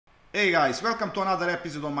Hey guys, welcome to another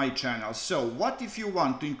episode on my channel. So, what if you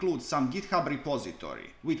want to include some GitHub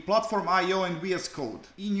repository with PlatformIO and VSCode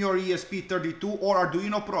in your ESP32 or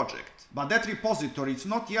Arduino project? But that repository is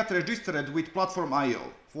not yet registered with PlatformIO.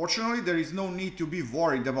 Fortunately, there is no need to be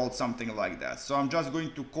worried about something like that. So I'm just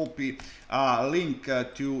going to copy a link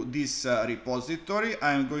to this repository.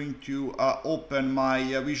 I'm going to open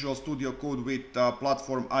my Visual Studio Code with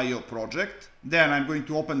PlatformIO project. Then I'm going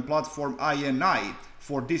to open PlatformIO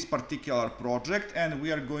for this particular project, and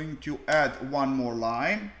we are going to add one more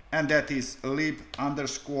line, and that is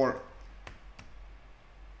lib_deps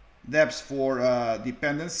for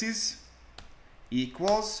dependencies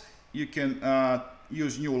equals. You can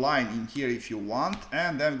use new line in here if you want,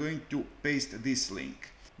 and I'm going to paste this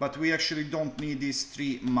link. But we actually don't need these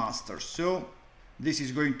three masters, so this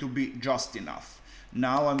is going to be just enough.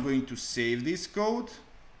 Now I'm going to save this code,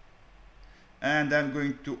 and I'm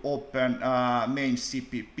going to open main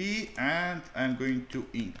CPP, and I'm going to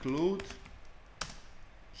include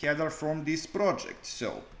header from this project.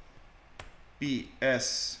 So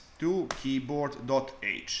ps2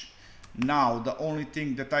 keyboard.h. Now the only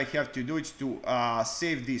thing that I have to do is to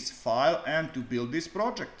save this file and to build this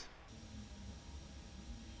project.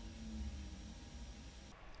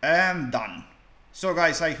 And done. So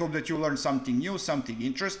guys, I hope that you learned something new, something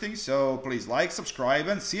interesting. So please like, subscribe,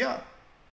 and see ya.